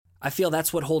I feel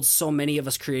that's what holds so many of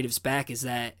us creatives back, is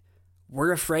that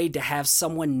we're afraid to have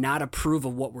someone not approve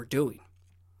of what we're doing.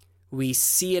 We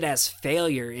see it as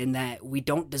failure in that we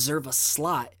don't deserve a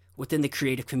slot within the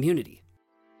creative community.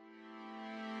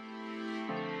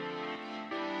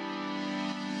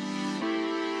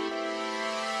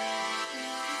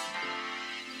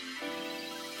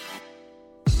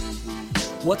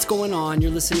 What's going on? You're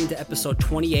listening to episode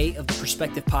 28 of the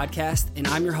Perspective Podcast, and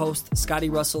I'm your host, Scotty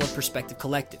Russell of Perspective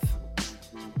Collective.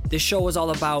 This show is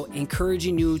all about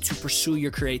encouraging you to pursue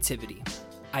your creativity.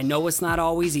 I know it's not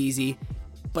always easy,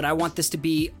 but I want this to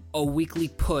be a weekly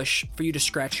push for you to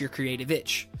scratch your creative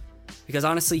itch. Because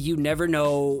honestly, you never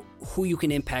know who you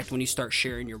can impact when you start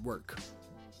sharing your work.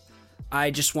 I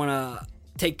just want to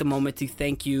take the moment to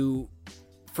thank you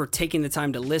for taking the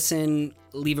time to listen,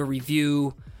 leave a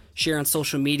review, share on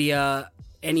social media,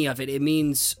 any of it. It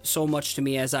means so much to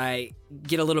me as I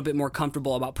get a little bit more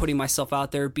comfortable about putting myself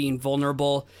out there, being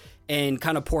vulnerable, and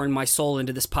kind of pouring my soul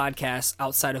into this podcast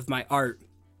outside of my art.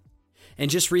 And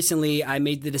just recently, I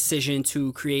made the decision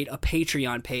to create a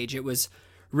Patreon page. It was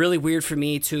really weird for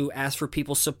me to ask for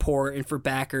people's support and for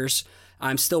backers.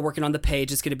 I'm still working on the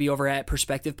page. It's going to be over at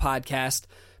Perspective Podcast.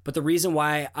 But the reason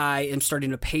why I am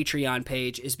starting a Patreon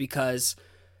page is because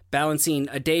balancing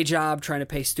a day job, trying to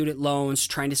pay student loans,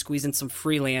 trying to squeeze in some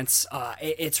freelance,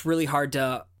 it's really hard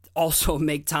to also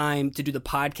make time to do the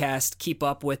podcast, keep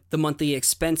up with the monthly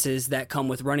expenses that come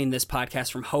with running this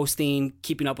podcast, from hosting,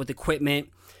 keeping up with equipment,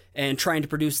 and trying to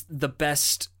produce the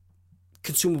best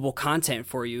consumable content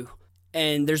for you.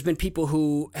 And there's been people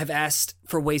who have asked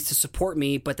for ways to support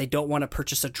me, but they don't want to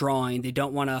purchase a drawing. They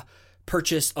don't want to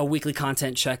purchase a weekly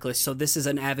content checklist. So this is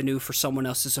an avenue for someone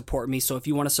else to support me. So if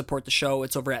you want to support the show,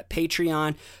 it's over at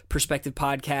Patreon, Perspective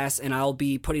Podcast, and I'll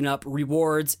be putting up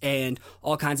rewards and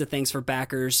all kinds of things for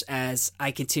backers as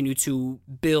I continue to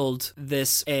build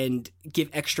this and give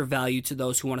extra value to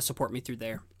those who want to support me through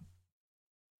there.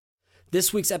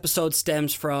 This week's episode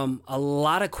stems from a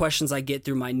lot of questions I get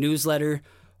through my newsletter,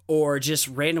 or just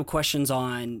random questions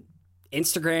on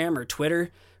Instagram or Twitter,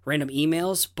 random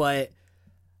emails, but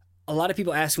a lot of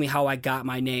people ask me how I got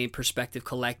my name, Perspective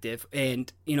Collective, and,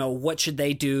 what should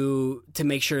they do to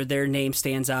make sure their name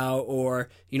stands out, or,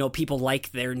 people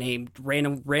like their name,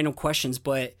 random questions,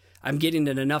 but I'm getting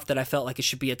it enough that I felt like it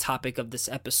should be a topic of this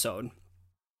episode.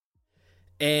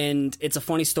 And it's a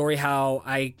funny story how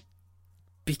I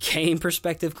became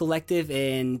Perspective Collective,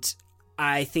 and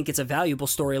I think it's a valuable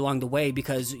story along the way,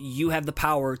 because you have the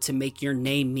power to make your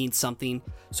name mean something.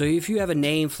 So if you have a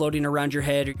name floating around your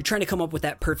head, or you're trying to come up with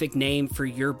that perfect name for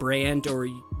your brand or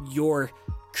your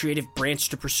creative branch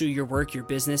to pursue your work, your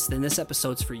business, then this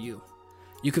episode's for you.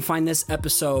 You can find this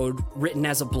episode written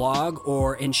as a blog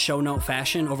or in show note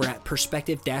fashion over at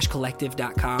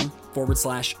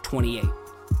perspective-collective.com/28.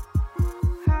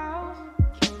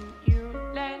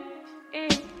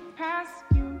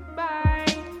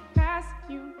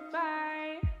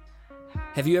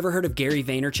 Have you ever heard of Gary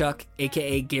Vaynerchuk,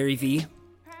 aka Gary V?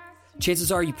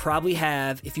 Chances are you probably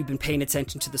have if you've been paying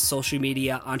attention to the social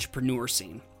media entrepreneur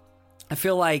scene. I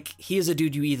feel like he is a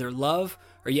dude you either love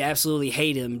or you absolutely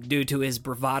hate him due to his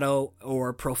bravado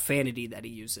or profanity that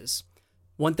he uses.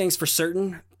 One thing's for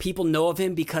certain, people know of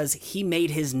him because he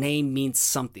made his name mean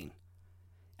something.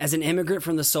 As an immigrant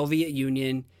from the Soviet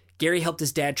Union, Gary helped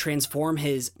his dad transform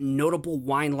his notable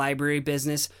wine library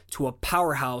business to a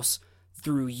powerhouse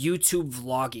through YouTube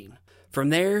vlogging. From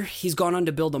there, he's gone on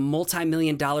to build a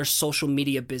multi-million-dollar social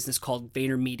media business called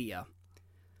VaynerMedia.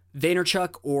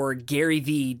 Vaynerchuk, or Gary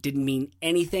V, didn't mean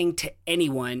anything to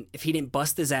anyone if he didn't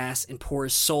bust his ass and pour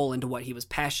his soul into what he was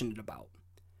passionate about.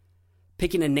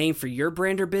 Picking a name for your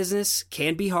brand or business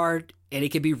can be hard, and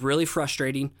it can be really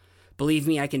frustrating. Believe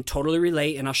me, I can totally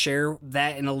relate, and I'll share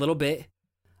that in a little bit.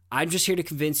 I'm just here to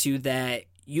convince you that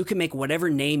you can make whatever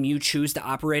name you choose to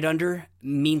operate under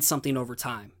mean something over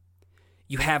time.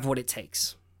 You have what it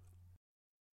takes.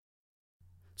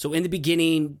 So in the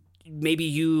beginning, maybe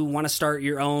you want to start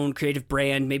your own creative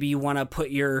brand. Maybe you want to put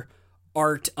your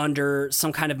art under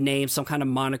some kind of name, some kind of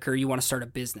moniker. You want to start a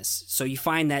business. So you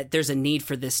find that there's a need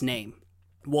for this name.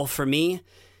 Well, for me,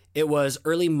 it was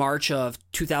early March of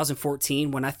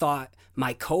 2014 when I thought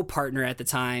my co-partner at the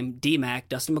time, DMAC,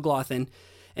 Dustin McLaughlin,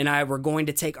 and I were going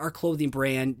to take our clothing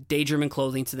brand, Daydreamin'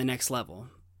 Clothing, to the next level.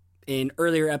 In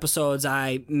earlier episodes,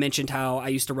 I mentioned how I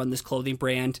used to run this clothing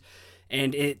brand,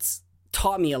 and it's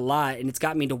taught me a lot, and it's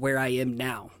got me to where I am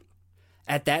now.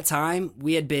 At that time,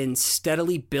 we had been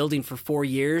steadily building for 4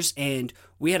 years, and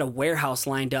we had a warehouse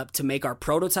lined up to make our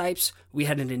prototypes. We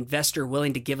had an investor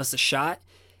willing to give us a shot,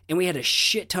 and we had a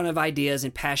shit ton of ideas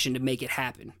and passion to make it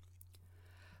happen.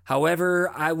 However,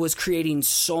 I was creating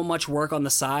so much work on the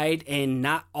side and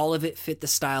not all of it fit the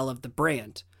style of the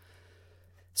brand.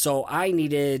 So I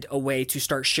needed a way to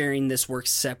start sharing this work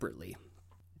separately.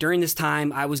 During this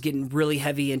time, I was getting really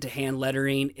heavy into hand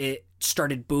lettering. It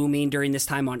started booming during this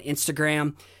time on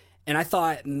Instagram. And I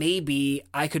thought maybe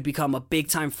I could become a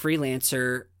big-time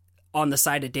freelancer on the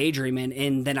side of Daydreamin',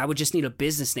 and then I would just need a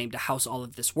business name to house all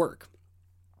of this work.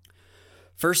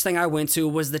 First thing I went to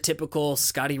was the typical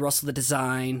Scotty Russell the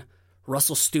Design,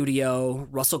 Russell Studio,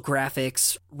 Russell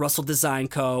Graphics, Russell Design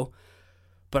Co.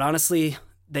 But honestly,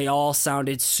 they all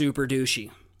sounded super douchey.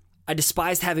 I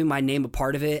despised having my name a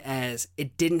part of it as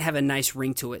it didn't have a nice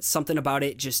ring to it. Something about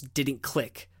it just didn't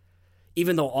click.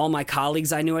 Even though all my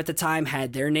colleagues I knew at the time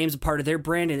had their names a part of their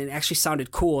brand and it actually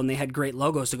sounded cool and they had great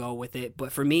logos to go with it,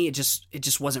 but for me, it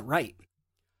just wasn't right.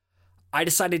 I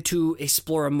decided to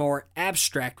explore a more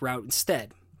abstract route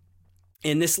instead.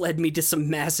 And this led me to some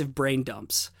massive brain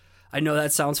dumps. I know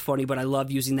that sounds funny, but I love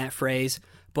using that phrase.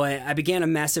 But I began a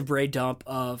massive brain dump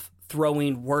of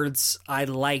throwing words I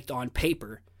liked on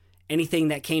paper. Anything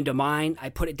that came to mind, I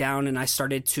put it down and I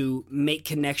started to make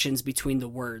connections between the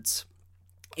words.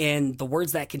 And the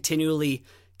words that continually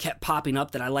kept popping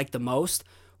up that I liked the most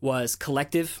was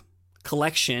collective,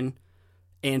 collection,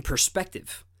 and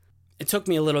perspective. It took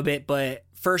me a little bit, but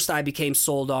first I became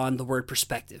sold on the word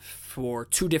perspective for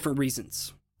two different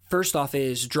reasons. First off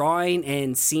is drawing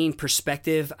and seeing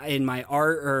perspective in my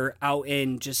art or out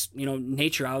in just,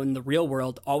 nature, out in the real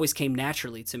world always came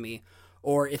naturally to me.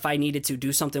 Or if I needed to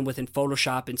do something within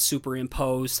Photoshop and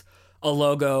superimpose a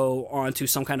logo onto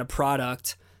some kind of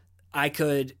product, I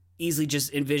could easily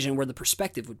just envision where the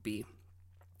perspective would be.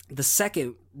 The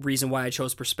second reason why I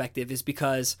chose perspective is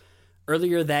because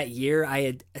earlier that year I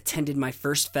had attended my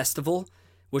first festival,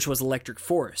 which was Electric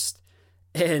Forest.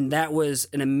 And that was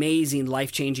an amazing,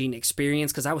 life-changing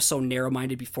experience because I was so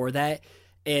narrow-minded before that,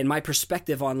 and my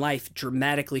perspective on life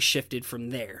dramatically shifted from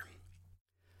there.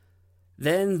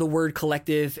 Then the word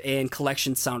collective and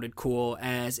collection sounded cool,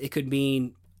 as it could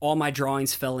mean all my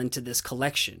drawings fell into this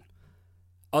collection.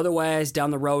 Otherwise,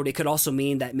 down the road, it could also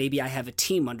mean that maybe I have a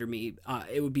team under me.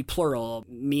 It would be plural,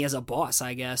 me as a boss,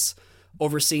 I guess,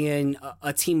 overseeing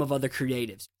a team of other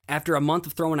creatives. After a month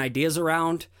of throwing ideas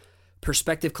around,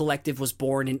 Perspective Collective was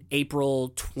born in April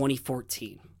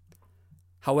 2014.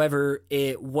 However,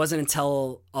 it wasn't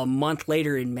until a month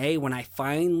later in May when I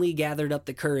finally gathered up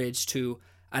the courage to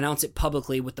announce it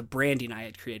publicly with the branding I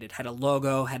had created. Had a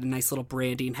logo, had a nice little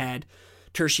branding, had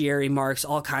tertiary marks,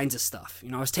 all kinds of stuff.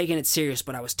 I was taking it serious,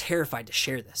 but I was terrified to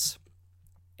share this.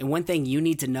 And one thing you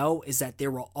need to know is that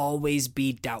there will always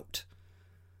be doubt.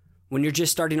 When you're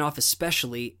just starting off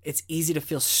especially, it's easy to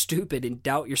feel stupid and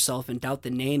doubt yourself and doubt the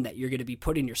name that you're going to be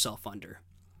putting yourself under.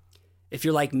 If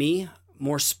you're like me,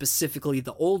 more specifically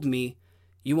the old me,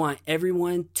 you want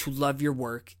everyone to love your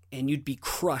work and you'd be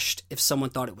crushed if someone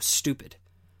thought it was stupid.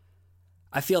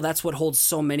 I feel that's what holds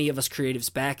so many of us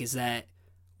creatives back, is that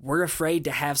we're afraid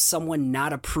to have someone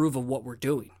not approve of what we're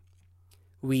doing.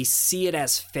 We see it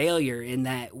as failure in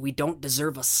that we don't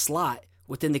deserve a slot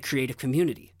within the creative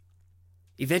community.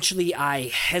 Eventually, I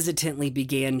hesitantly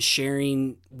began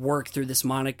sharing work through this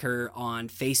moniker on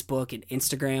Facebook and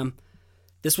Instagram.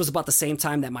 This was about the same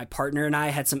time that my partner and I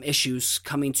had some issues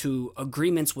coming to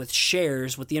agreements with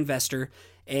shares with the investor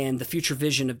and the future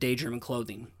vision of Daydreamin'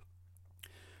 Clothing.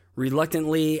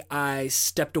 Reluctantly, I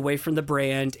stepped away from the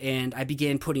brand and I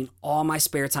began putting all my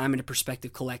spare time into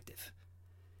Perspective Collective.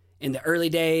 In the early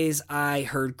days, I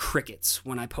heard crickets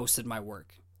when I posted my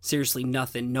work. Seriously,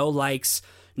 nothing. No likes,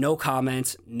 no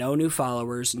comments, no new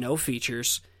followers, no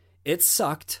features. It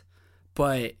sucked,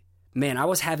 but man, I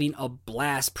was having a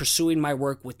blast pursuing my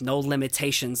work with no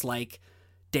limitations like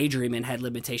Daydreamin' had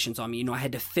limitations on me. I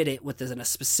had to fit it within a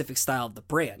specific style of the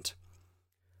brand.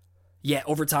 Yet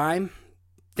over time,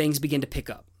 things begin to pick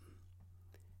up.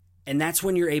 And that's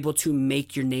when you're able to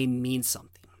make your name mean something.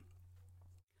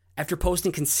 After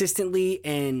posting consistently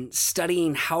and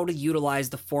studying how to utilize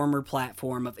the former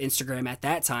platform of Instagram at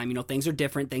that time, things are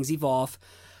different, things evolve.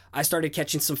 I started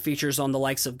catching some features on the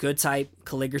likes of Good Type,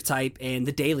 Calligra and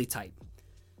the Daily Type.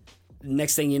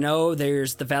 Next thing you know,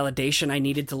 there's the validation I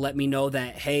needed to let me know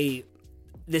that, hey,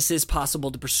 this is possible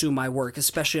to pursue my work,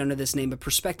 especially under this name of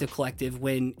Perspective Collective,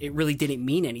 when it really didn't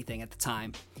mean anything at the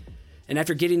time. And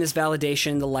after getting this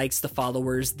validation, the likes, the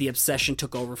followers, the obsession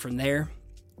took over from there.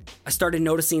 I started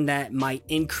noticing that my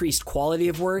increased quality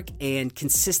of work and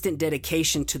consistent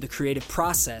dedication to the creative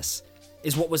process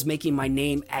is what was making my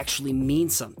name actually mean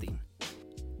something.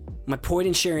 My point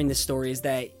in sharing this story is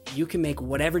that you can make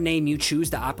whatever name you choose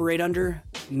to operate under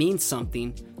mean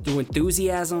something through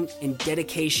enthusiasm and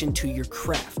dedication to your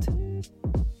craft.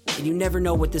 and you never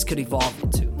know what this could evolve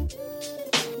into.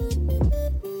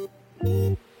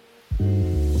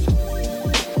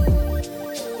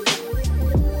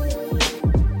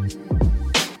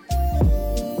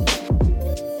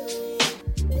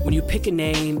 When you pick a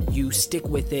name, you stick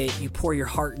with it, you pour your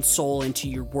heart and soul into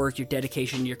your work, your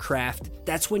dedication, your craft.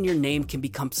 That's when your name can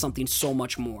become something so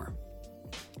much more.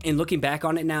 And looking back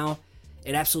on it now,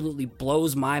 it absolutely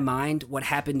blows my mind what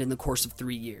happened in the course of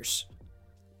 3 years.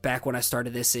 Back when I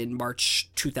started this in March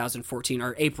 2014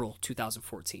 or April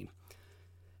 2014.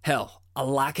 Hell, a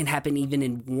lot can happen even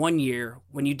in 1 year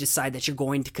when you decide that you're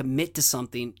going to commit to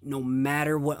something no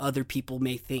matter what other people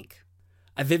may think.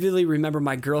 I vividly remember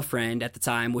my girlfriend at the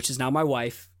time, which is now my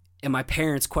wife, and my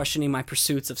parents questioning my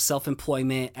pursuits of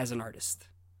self-employment as an artist.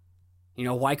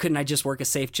 Why couldn't I just work a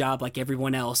safe job like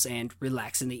everyone else and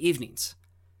relax in the evenings?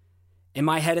 In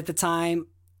my head at the time,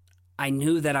 I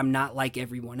knew that I'm not like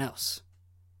everyone else.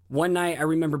 One night, I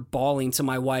remember bawling to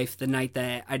my wife the night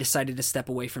that I decided to step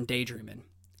away from daydreaming.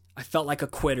 I felt like a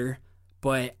quitter,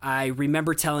 but I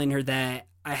remember telling her that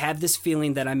I have this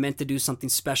feeling that I'm meant to do something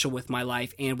special with my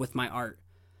life and with my art.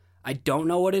 I don't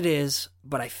know what it is,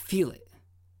 but I feel it.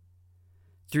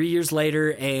 3 years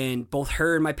later, and both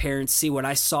her and my parents see what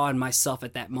I saw in myself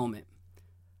at that moment.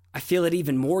 I feel it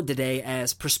even more today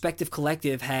as Perspective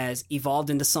Collective has evolved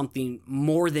into something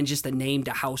more than just a name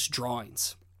to house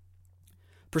drawings.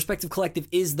 Perspective Collective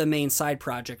is the main side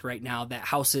project right now that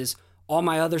houses all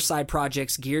my other side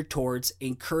projects geared towards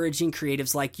encouraging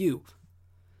creatives like you.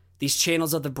 These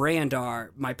channels of the brand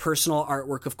are my personal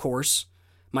artwork, of course,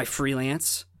 my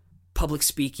freelance, public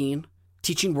speaking,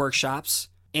 teaching workshops,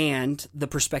 and the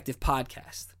Perspective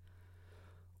Podcast.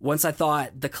 Once I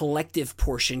thought the collective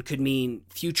portion could mean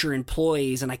future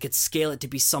employees and I could scale it to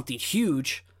be something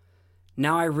huge,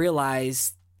 now I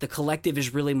realize the collective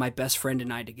is really my best friend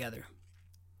and I together.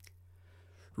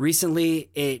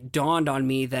 Recently, it dawned on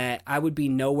me that I would be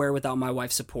nowhere without my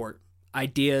wife's support,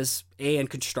 ideas, and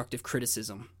constructive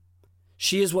criticism.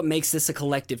 She is what makes this a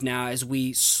collective now as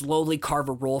we slowly carve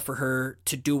a role for her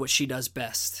to do what she does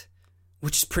best,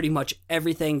 which is pretty much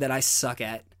everything that I suck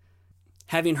at.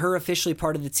 Having her officially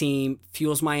part of the team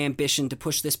fuels my ambition to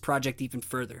push this project even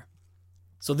further.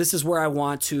 So this is where I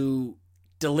want to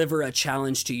deliver a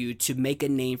challenge to you to make a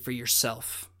name for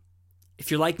yourself. If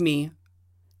you're like me,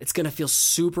 it's going to feel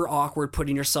super awkward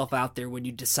putting yourself out there when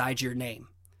you decide your name.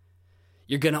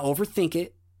 You're going to overthink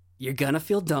it. You're going to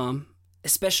feel dumb,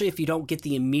 especially if you don't get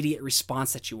the immediate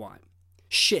response that you want.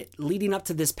 Shit, leading up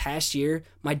to this past year,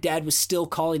 my dad was still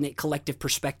calling it Collective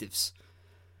Perspectives.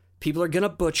 People are going to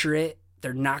butcher it.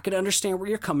 They're not going to understand where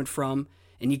you're coming from,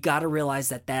 and you got to realize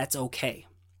that that's okay.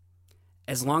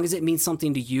 As long as it means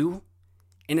something to you,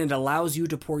 and it allows you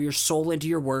to pour your soul into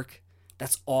your work,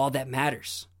 that's all that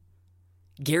matters.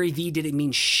 Gary Vee didn't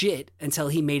mean shit until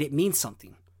he made it mean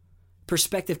something.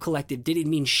 Perspective Collective didn't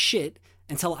mean shit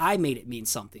until I made it mean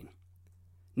something.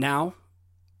 Now,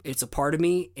 it's a part of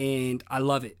me, and I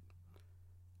love it.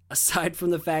 Aside from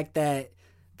the fact that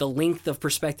the length of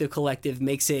Perspective Collective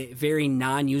makes it very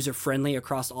non-user friendly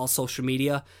across all social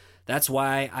media, that's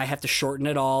why I have to shorten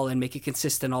it all and make it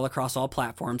consistent all across all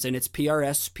platforms, and it's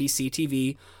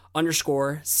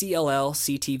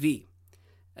PRSPCTV_CLLCTV.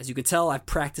 As you can tell, I've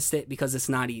practiced it because it's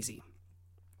not easy.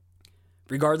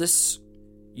 Regardless,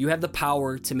 you have the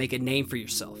power to make a name for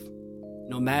yourself,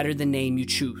 no matter the name you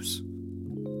choose.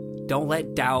 Don't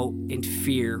let doubt and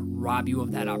fear rob you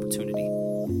of that opportunity.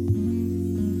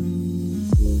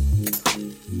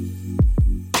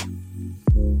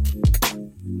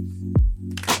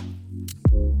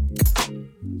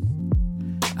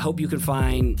 I hope you can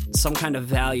find some kind of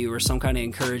value or some kind of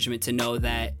encouragement to know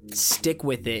that stick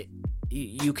with it.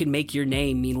 You can make your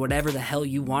name mean whatever the hell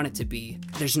you want it to be.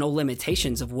 There's no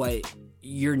limitations of what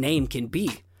your name can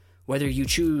be. Whether you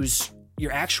choose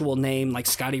your actual name like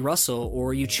Scotty Russell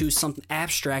or you choose some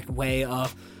abstract way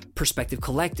of Perspective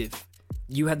Collective,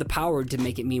 you have the power to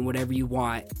make it mean whatever you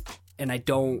want. And I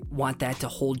don't want that to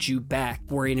hold you back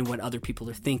worrying what other people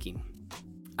are thinking.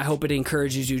 I hope it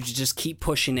encourages you to just keep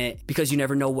pushing it because you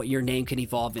never know what your name can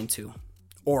evolve into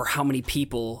or how many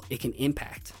people it can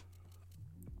impact.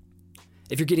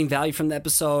 If you're getting value from the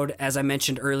episode, as I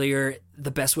mentioned earlier,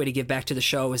 the best way to give back to the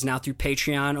show is now through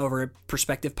Patreon over at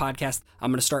Perspective Podcast.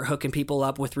 I'm going to start hooking people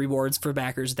up with rewards for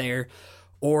backers there,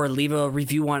 or leave a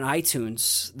review on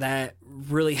iTunes. That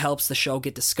really helps the show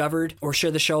get discovered, or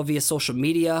share the show via social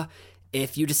media.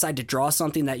 If you decide to draw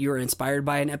something that you were inspired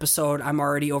by an episode, I'm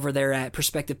already over there at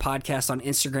Perspective Podcast on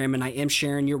Instagram, and I am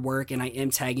sharing your work, and I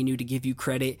am tagging you to give you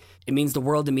credit. It means the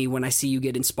world to me when I see you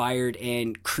get inspired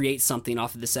and create something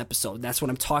off of this episode. That's what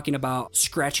I'm talking about,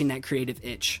 scratching that creative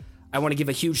itch. I want to give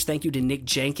a huge thank you to Nick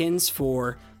Jenkins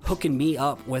for hooking me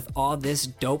up with all this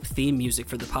dope theme music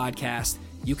for the podcast.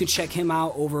 You can check him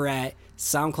out over at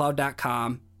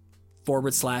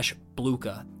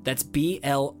soundcloud.com/Blookah. That's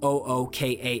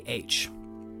BLOOKAH.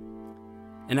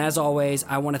 And as always,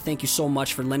 I want to thank you so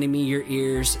much for lending me your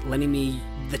ears, lending me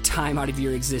the time out of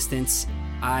your existence.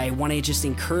 I want to just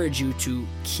encourage you to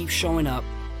keep showing up,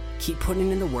 keep putting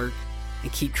in the work,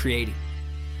 and keep creating.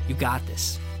 You got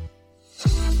this.